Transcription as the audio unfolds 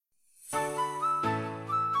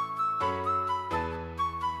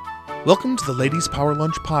Welcome to the Ladies Power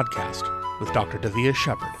Lunch podcast with Dr. Davia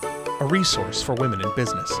Shepherd, a resource for women in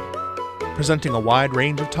business, presenting a wide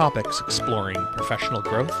range of topics exploring professional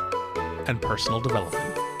growth and personal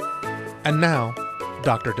development. And now,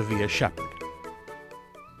 Dr. Davia Shepherd.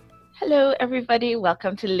 Hello, everybody.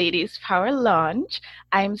 Welcome to Ladies Power Lunch.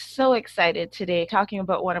 I'm so excited today talking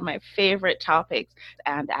about one of my favorite topics,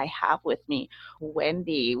 and I have with me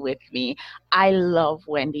Wendy with me. I love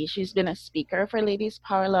Wendy. She's been a speaker for Ladies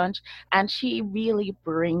Power Lunch, and she really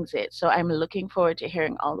brings it. So I'm looking forward to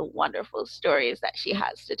hearing all the wonderful stories that she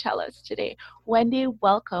has to tell us today. Wendy,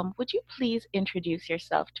 welcome. Would you please introduce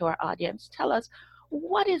yourself to our audience? Tell us,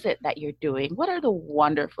 what is it that you're doing? What are the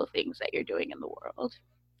wonderful things that you're doing in the world?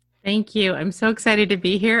 Thank you. I'm so excited to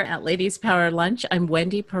be here at Ladies Power Lunch. I'm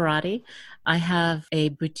Wendy Parati. I have a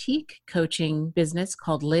boutique coaching business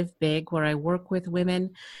called Live Big, where I work with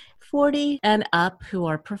women 40 and up who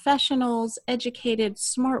are professionals, educated,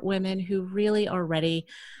 smart women who really are ready,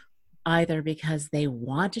 either because they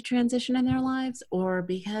want to transition in their lives or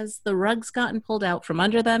because the rug's gotten pulled out from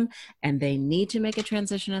under them and they need to make a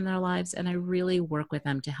transition in their lives. And I really work with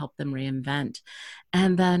them to help them reinvent.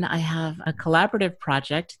 And then I have a collaborative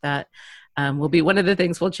project that will be one of the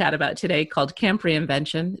things we'll chat about today, called Camp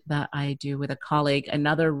Reinvention, that I do with a colleague,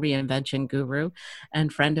 another reinvention guru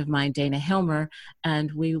and friend of mine, Dana Hilmer.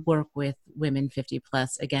 And we work with women 50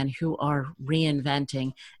 plus, again, who are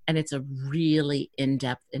reinventing. And it's a really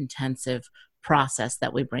in-depth, intensive process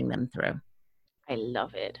that we bring them through. I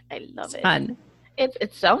love it. I love it. Fun.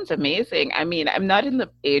 It sounds amazing. I mean, I'm not in the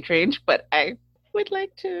age range, but I would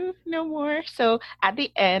like to know more. So at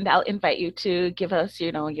the end, I'll invite you to give us,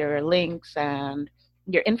 your links and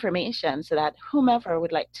your information so that whomever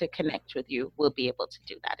would like to connect with you will be able to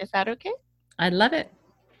do that. Is that okay? I love it.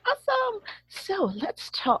 Awesome. So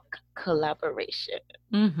let's talk collaboration.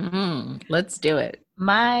 Let's do it.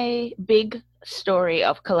 My big story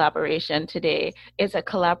of collaboration today is a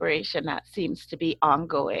collaboration that seems to be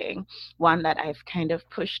ongoing, one that I've kind of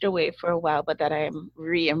pushed away for a while, but that I'm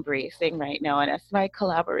re-embracing right now. And that's my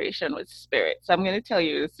collaboration with Spirit. So I'm going to tell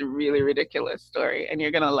you this really ridiculous story, and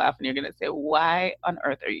you're going to laugh and you're going to say, why on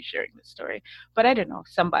earth are you sharing this story? But I don't know,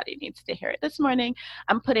 somebody needs to hear it. This morning,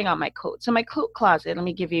 I'm putting on my coat. So my coat closet, let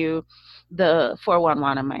me give you the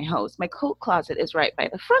 411 of my house. My coat closet is right by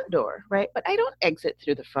the front door, right? But I don't exit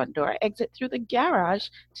through the front door. I exit through the garage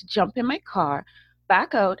to jump in my car,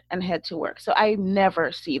 back out, and head to work. So I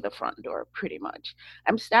never see the front door, pretty much.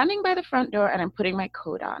 I'm standing by the front door and I'm putting my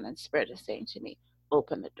coat on, and Spirit is saying to me,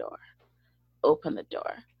 open the door, open the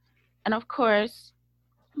door. And of course,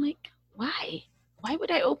 I'm like, why? Why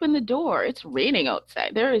would I open the door? It's raining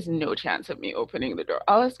outside. There is no chance of me opening the door.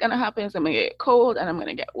 All that's going to happen is I'm going to get cold and I'm going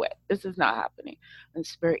to get wet. This is not happening. And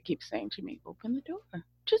Spirit keeps saying to me, open the door.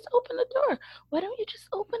 Just open the door. Why don't you just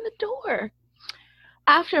open the door?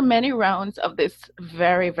 After many rounds of this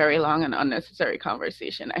very, very long and unnecessary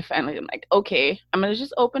conversation, I finally am like, okay, I'm going to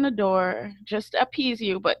just open the door, just to appease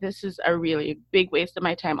you, but this is a really big waste of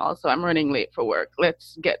my time. Also, I'm running late for work.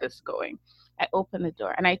 Let's get this going. I open the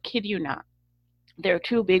door, and I kid you not, there are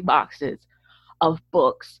 2 big boxes of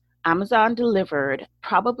books, Amazon delivered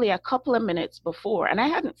probably a couple of minutes before, and I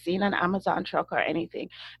hadn't seen an Amazon truck or anything.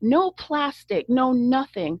 No plastic, no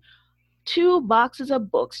nothing. 2 boxes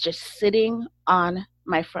of books just sitting on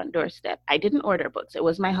my front doorstep. I didn't order books. It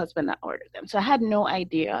was my husband that ordered them. So I had no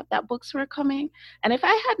idea that books were coming. And if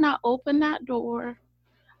I had not opened that door,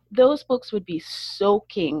 those books would be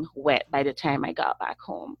soaking wet by the time I got back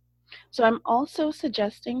home. So I'm also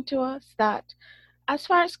suggesting to us that as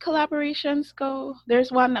far as collaborations go,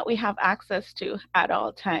 there's one that we have access to at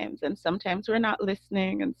all times. And sometimes we're not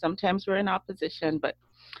listening and sometimes we're in opposition. But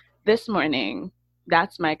this morning,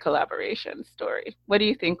 that's my collaboration story. What do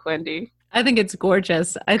you think, Wendy? I think it's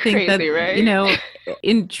gorgeous. I think Crazy, that, right?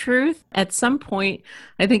 In truth, at some point,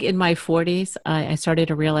 I think in my 40s, I started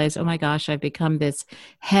to realize, oh my gosh, I've become this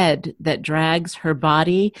head that drags her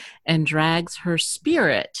body and drags her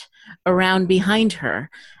spirit around behind her.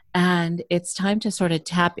 And it's time to sort of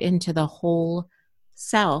tap into the whole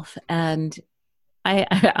self. And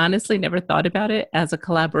I honestly never thought about it as a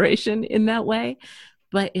collaboration in that way.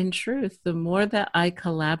 But in truth, the more that I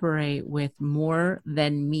collaborate with more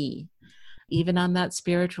than me, even on that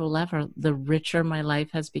spiritual level, the richer my life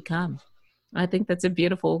has become. I think that's a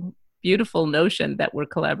beautiful, beautiful notion that we're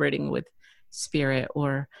collaborating with spirit,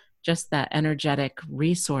 or just that energetic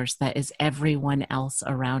resource that is everyone else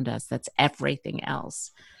around us. That's everything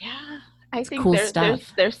else. Yeah. I It's think cool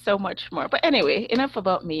stuff. there's so much more. But anyway, enough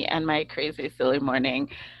about me and my crazy silly morning.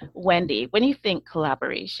 Wendy, when you think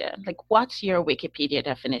collaboration, like what's your Wikipedia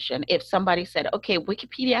definition? If somebody said, okay,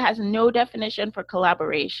 Wikipedia has no definition for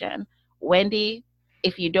collaboration, Wendy,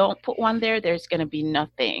 if you don't put one there, there's going to be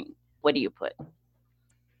nothing. What do you put?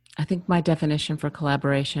 I think my definition for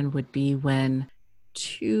collaboration would be when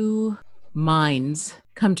two minds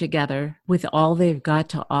come together with all they've got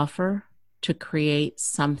to offer to create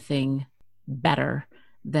something better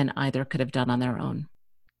than either could have done on their own.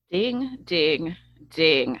 Ding, ding,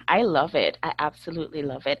 ding. I love it. I absolutely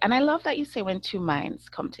love it. And I love that you say when two minds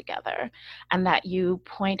come together and that you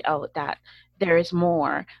point out that there is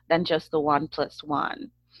more than just the 1+1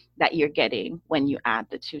 that you're getting when you add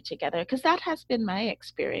the two together. Because that has been my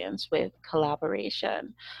experience with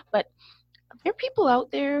collaboration. But there are people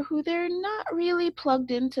out there who they're not really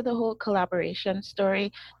plugged into the whole collaboration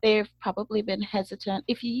story. They've probably been hesitant.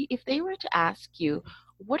 If they were to ask you,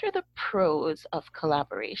 what are the pros of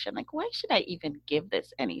collaboration? Like, why should I even give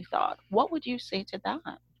this any thought? What would you say to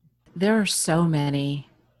that? There are so many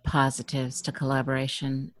positives to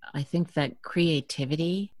collaboration. I think that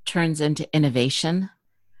creativity turns into innovation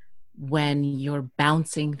when you're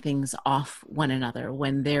bouncing things off one another,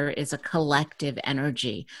 when there is a collective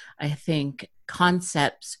energy. I think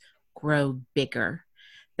concepts grow bigger,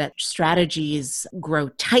 that strategies grow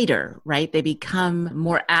tighter, right? They become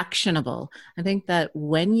more actionable. I think that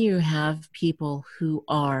when you have people who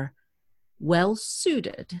are well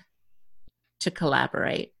suited to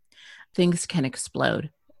collaborate, things can explode.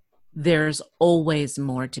 There's always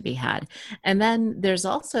more to be had. And then there's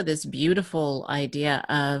also this beautiful idea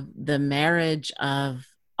of the marriage of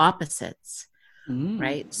opposites,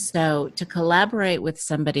 right? So to collaborate with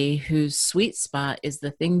somebody whose sweet spot is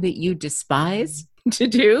the thing that you despise to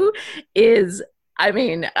do is, I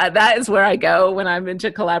mean, that is where I go when I'm into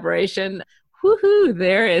collaboration. Woohoo,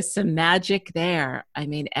 there is some magic there. I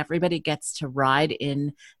mean, everybody gets to ride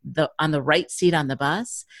on the right seat on the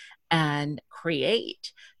bus and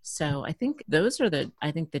create. So I think those are the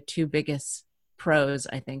two biggest pros,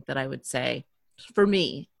 I think, that I would say for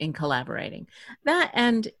me in collaborating. That,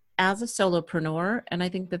 and as a solopreneur, and I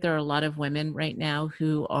think that there are a lot of women right now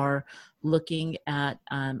who are looking at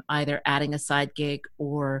either adding a side gig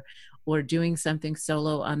or doing something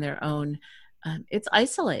solo on their own. It's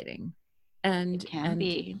isolating, It can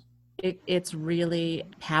be. it's really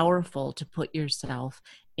powerful to put yourself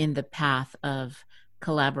in the path of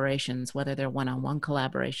collaborations, whether they're one-on-one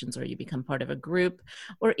collaborations or you become part of a group,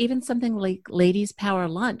 or even something like Ladies Power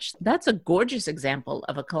Lunch. That's a gorgeous example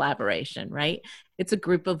of a collaboration, right? It's a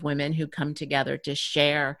group of women who come together to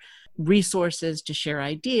share resources, to share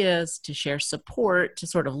ideas, to share support, to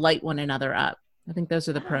sort of light one another up. I think those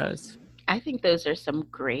are the pros. I think those are some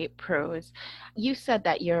great pros. You said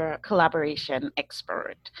that you're a collaboration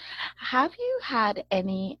expert. Have you had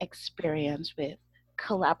any experience with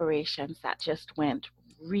collaborations that just went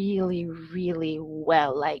really, really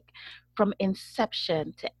well? Like from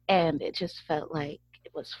inception to end, it just felt like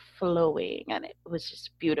it was flowing and it was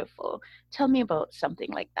just beautiful. Tell me about something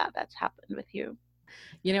like that that's happened with you.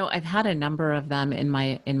 You know, I've had a number of them in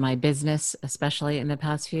my business, especially in the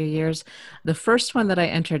past few years. The first one that I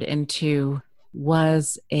entered into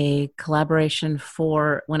was a collaboration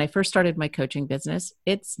for when I first started my coaching business.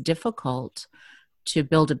 It's difficult to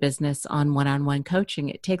build a business on one-on-one coaching.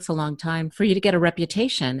 It takes a long time for you to get a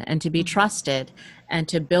reputation and to be trusted and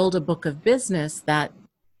to build a book of business that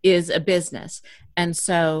is a business. And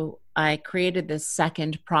so I created this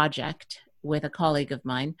second project with a colleague of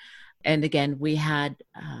mine. And again, we had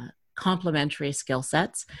complementary skill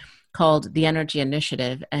sets called the Energy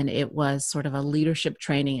Initiative, and it was sort of a leadership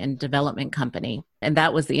training and development company. And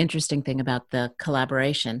that was the interesting thing about the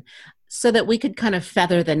collaboration, so that we could kind of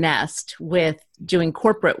feather the nest with doing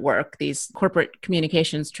corporate work, these corporate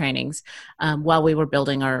communications trainings, while we were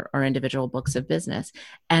building our individual books of business.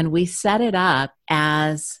 And we set it up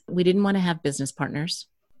as we didn't want to have business partners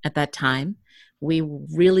at that time. We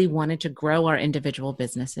really wanted to grow our individual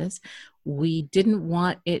businesses. We didn't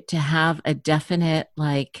want it to have a definite,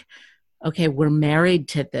 like, okay, we're married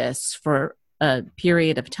to this for a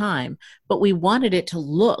period of time, but we wanted it to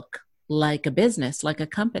look like a business, like a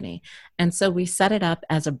company. And so we set it up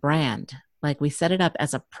as a brand, like we set it up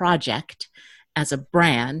as a project, as a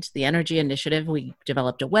brand, the Energy Initiative. We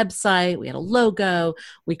developed a website, we had a logo,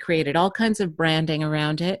 we created all kinds of branding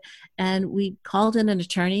around it, and we called in an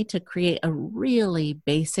attorney to create a really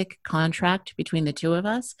basic contract between the two of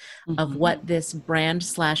us of what this brand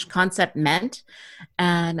 / concept meant.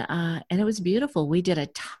 And it was beautiful. We did a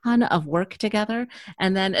ton of work together,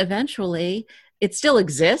 and then eventually it still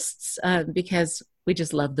exists because We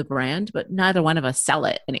just love the brand, but neither one of us sell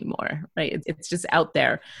it anymore, right? It's just out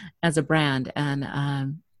there as a brand.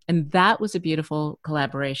 And that was a beautiful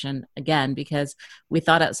collaboration, again, because we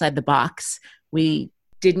thought outside the box. We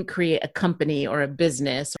didn't create a company or a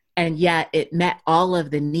business, and yet it met all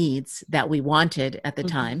of the needs that we wanted at the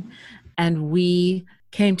time. And we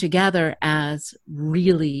came together as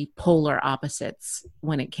really polar opposites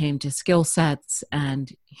when it came to skill sets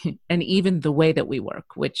and even the way that we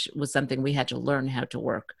work, which was something we had to learn how to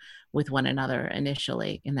work with one another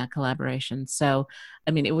initially in that collaboration. So,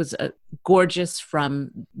 I mean, it was gorgeous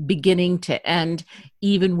from beginning to end,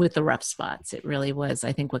 even with the rough spots. It really was,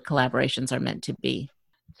 I think, what collaborations are meant to be.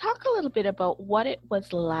 Talk a little bit about what it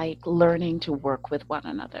was like learning to work with one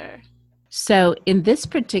another. So in this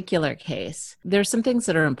particular case, there's some things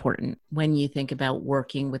that are important when you think about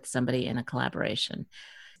working with somebody in a collaboration.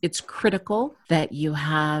 It's critical that you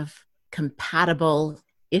have compatible,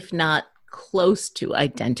 if not close to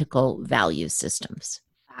identical value systems.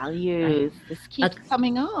 Values. Right? This keeps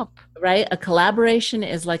coming up. Right? A collaboration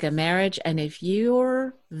is like a marriage. And if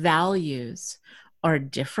your values are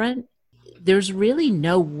different, there's really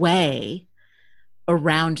no way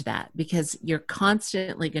around that, because you're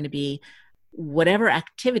constantly going to be, whatever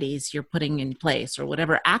activities you're putting in place or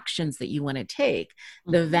whatever actions that you want to take,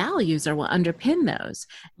 the values are what underpin those.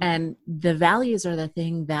 And the values are the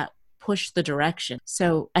thing that push the direction.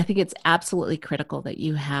 So I think it's absolutely critical that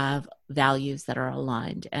you have values that are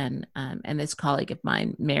aligned. And this colleague of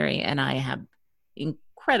mine, Mary, and I have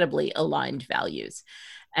incredibly aligned values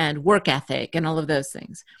and work ethic and all of those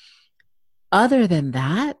things. Other than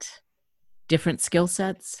that, different skill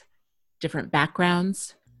sets, different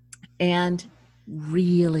backgrounds, and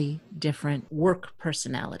really different work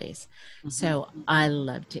personalities. So I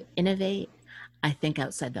love to innovate. I think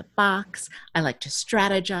outside the box. I like to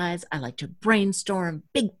strategize. I like to brainstorm,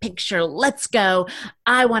 big picture, let's go.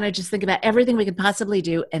 I want to just think about everything we can possibly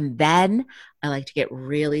do. And then I like to get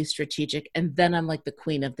really strategic. And then I'm like the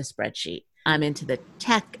queen of the spreadsheet. I'm into the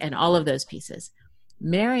tech and all of those pieces.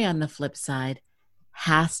 Mary, on the flip side,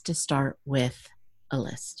 has to start with a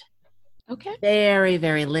list. Okay. Very,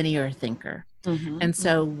 very linear thinker. And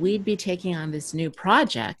so we'd be taking on this new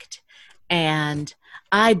project and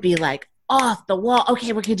I'd be like off the wall.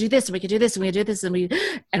 Okay, we could do this and we could do this and we could do this.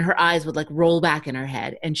 And her eyes would like roll back in her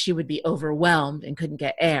head and she would be overwhelmed and couldn't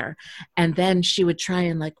get air. And then she would try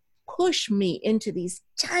and like push me into these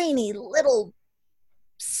tiny little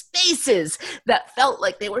spaces that felt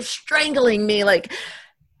like they were strangling me.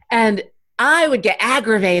 And I would get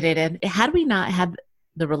aggravated. And had we not had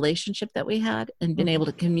the relationship that we had and been able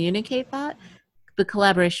to communicate that, the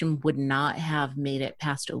collaboration would not have made it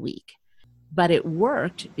past a week. But it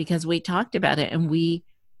worked because we talked about it, and we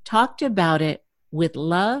talked about it with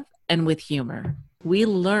love and with humor. We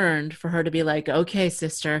learned for her to be like, okay,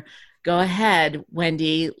 sister, go ahead,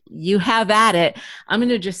 Wendy, you have at it. I'm going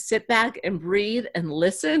to just sit back and breathe and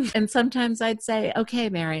listen. And sometimes I'd say, okay,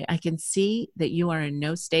 Mary, I can see that you are in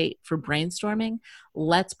no state for brainstorming.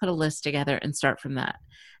 Let's put a list together and start from that.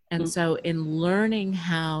 And so in learning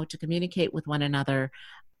how to communicate with one another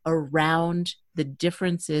around the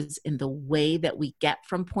differences in the way that we get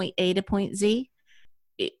from point A to point Z,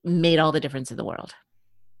 it made all the difference in the world.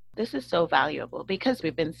 This is so valuable because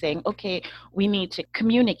we've been saying, okay, we need to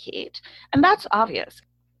communicate. And that's obvious.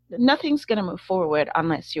 Nothing's going to move forward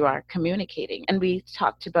unless you are communicating. And we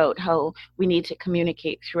talked about how we need to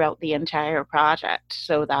communicate throughout the entire project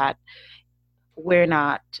so that we're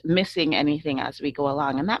not missing anything as we go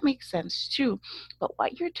along. And that makes sense too. But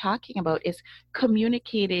what you're talking about is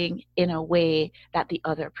communicating in a way that the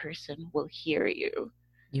other person will hear you.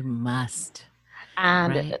 You must.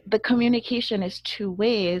 And the communication is two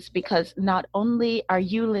ways, because not only are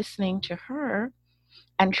you listening to her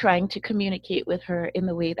and trying to communicate with her in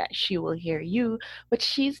the way that she will hear you, but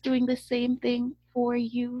she's doing the same thing for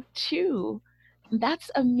you too.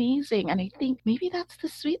 That's amazing. And I think maybe that's the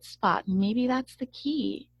sweet spot. Maybe that's the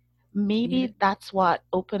key. Maybe that's what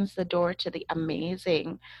opens the door to the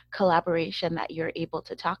amazing collaboration that you're able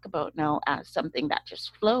to talk about now as something that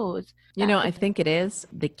just flows. You know, I think it is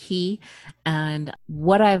the key. And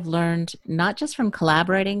what I've learned, not just from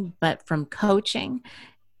collaborating, but from coaching,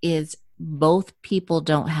 is both people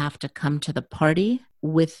don't have to come to the party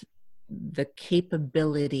with the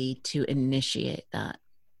capability to initiate that.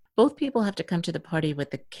 Both people have to come to the party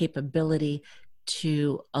with the capability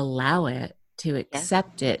to allow it, to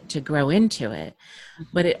accept it, to grow into it.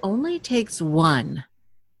 But it only takes one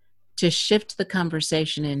to shift the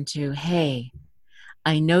conversation into, hey,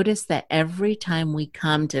 I notice that every time we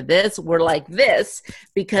come to this, we're like this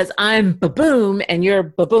because I'm ba-boom and you're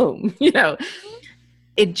ba-boom, you know.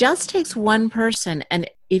 It just takes one person. And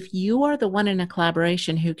if you are the one in a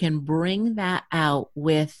collaboration who can bring that out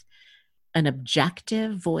with an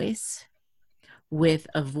objective voice, with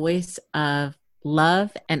a voice of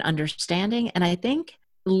love and understanding, and I think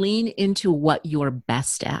lean into what you're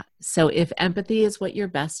best at. So if empathy is what you're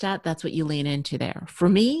best at, that's what you lean into there. For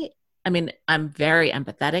me, I mean, I'm very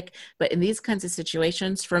empathetic, but in these kinds of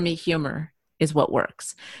situations, for me, humor is what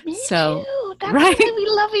works. Me So, too. That's right. why we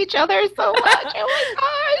love each other so much. Oh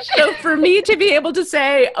my gosh. So for me to be able to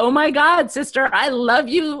say, oh my God, sister, I love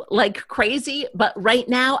you like crazy, but right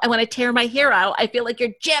now I want to tear my hair out. I feel like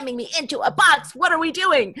you're jamming me into a box. What are we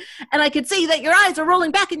doing? And I could see that your eyes are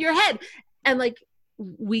rolling back in your head. And like,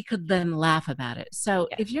 we could then laugh about it. So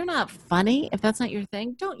if you're not funny, if that's not your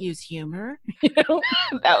thing, don't use humor.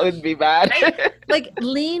 That would be bad. Right? Like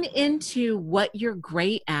lean into what you're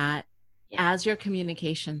great at as your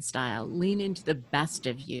communication style. Lean into the best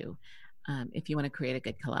of you if you want to create a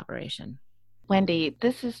good collaboration. Wendy,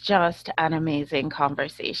 this is just an amazing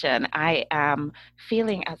conversation. I am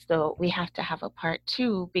feeling as though we have to have a part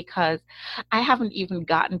 2 because I haven't even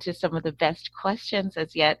gotten to some of the best questions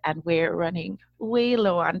as yet, and we're running way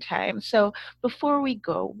low on time. So before we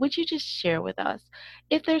go, would you just share with us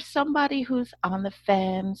if there's somebody who's on the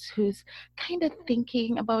fence, who's kind of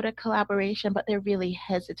thinking about a collaboration, but they're really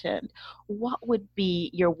hesitant, what would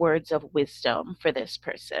be your words of wisdom for this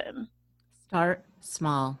person? Start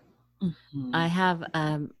small. Mm-hmm. I have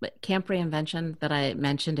Camp Reinvention that I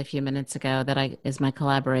mentioned a few minutes ago that is my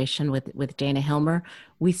collaboration with Dana Hilmer.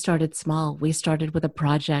 We started small. We started with a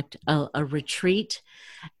project, a retreat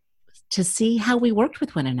to see how we worked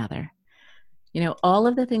with one another. You know, all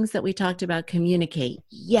of the things that we talked about, communicate.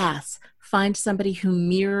 Yes. Find somebody who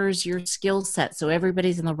mirrors your skill set so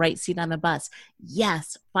everybody's in the right seat on the bus.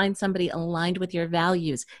 Yes. Find somebody aligned with your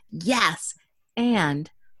values. Yes. And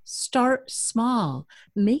start small.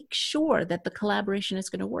 Make sure that the collaboration is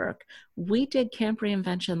going to work. We did Camp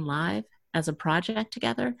Reinvention live as a project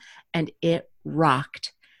together, and it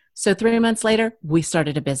rocked. So 3 months later, we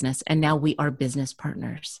started a business, and now we are business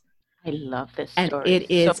partners. I love this story. And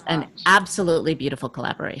it is so an absolutely beautiful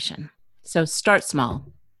collaboration. So start small.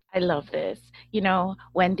 I love this. You know,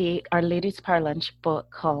 Wendy, our Ladies Power Lunch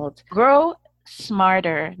book called Grow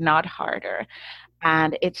Smarter, Not Harder.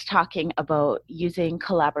 And it's talking about using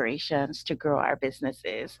collaborations to grow our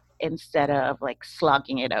businesses instead of like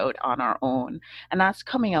slogging it out on our own. And that's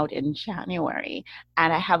coming out in January.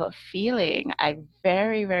 And I have a feeling, a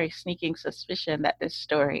very, very sneaking suspicion that this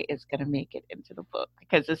story is going to make it into the book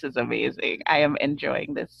because this is amazing. I am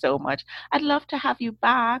enjoying this so much. I'd love to have you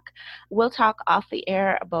back. We'll talk off the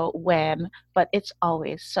air about when, but it's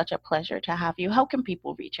always such a pleasure to have you. How can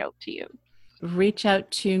people reach out to you? Reach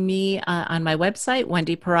out to me on my website,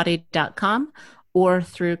 wendyparati.com, or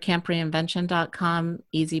through campreinvention.com.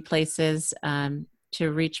 Easy places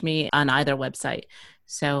to reach me on either website.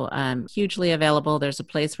 So hugely available. There's a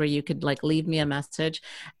place where you could like leave me a message.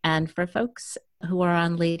 And for folks who are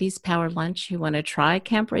on Ladies Power Lunch who want to try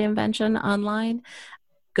Camp Reinvention online,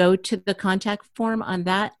 go to the contact form on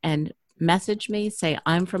that and message me, say,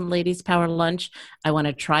 I'm from Ladies Power Lunch. I want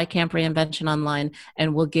to try Camp Reinvention online,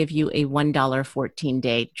 and we'll give you a $1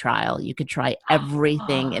 14-day trial. You could try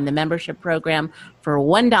everything in the membership program for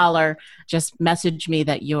 $1. Just message me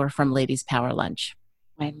that you're from Ladies Power Lunch.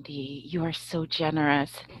 Wendy, you are so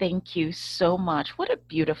generous. Thank you so much. What a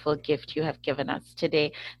beautiful gift you have given us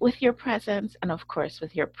today with your presence and, of course,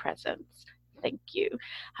 with your presence. Thank you.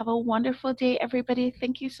 Have a wonderful day, everybody.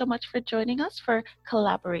 Thank you so much for joining us for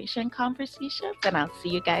Collaboration Conversations, and I'll see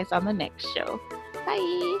you guys on the next show.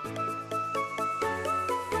 Bye.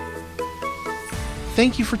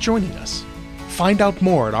 Thank you for joining us. Find out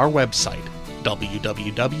more at our website,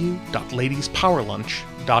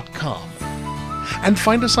 www.ladiespowerlunch.com, and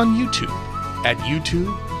find us on YouTube at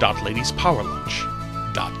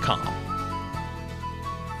youtube.ladiespowerlunch.com.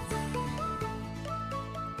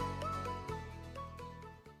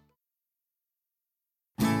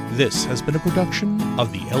 This has been a production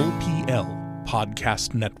of the LPL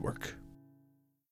Podcast Network.